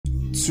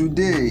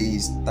Today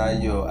is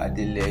Tayo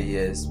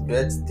Adeleye's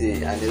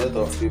birthday, and a lot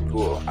of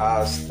people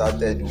have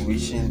started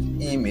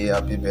wishing him a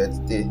happy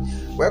birthday.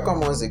 Welcome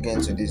once again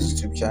to this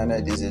YouTube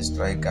channel. This is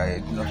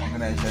Striker.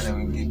 Channel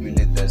will give you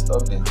latest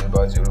updates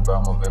about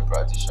Yoruba movie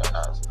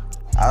practitioners.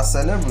 As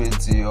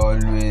celebrity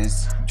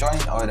always join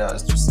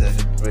others to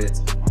celebrate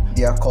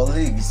their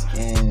colleagues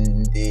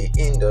in the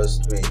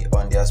industry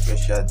on their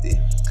special day.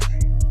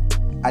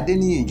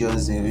 Adeniyi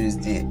JOHNSON, who is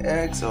the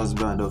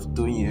ex-husband of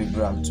Toyin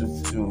ABRAHAM,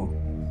 took to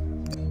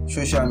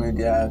social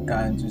media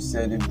account to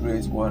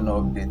celebrate one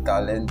of the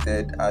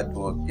talented,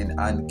 hardworking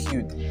and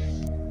cute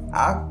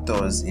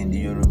actors in the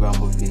Yoruba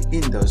movie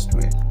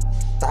industry.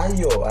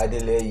 Tayo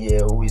Adeleye,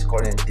 who is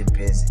currently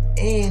based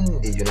in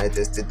the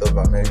United States of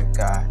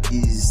America,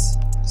 is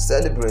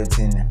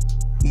celebrating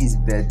his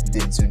birthday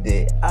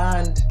today,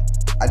 and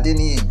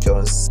Adeniyi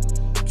JOHNSON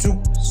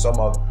took some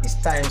of his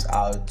times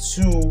out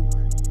to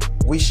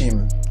wish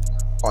him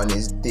on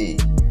his day.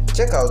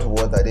 Check out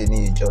what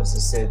Adeniyi JOHNSON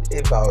said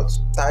about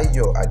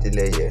Tayo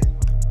Adeleye.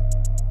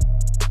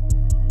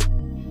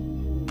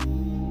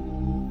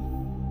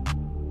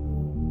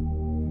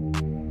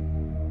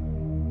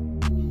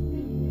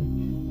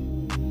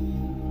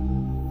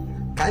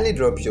 Kindly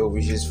drop your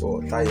wishes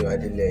for Tayo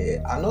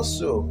Adeleye, and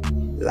also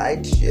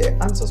like, share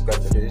and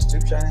subscribe to the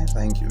YouTube channel.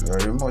 Thank you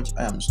very much.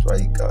 I am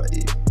Striker.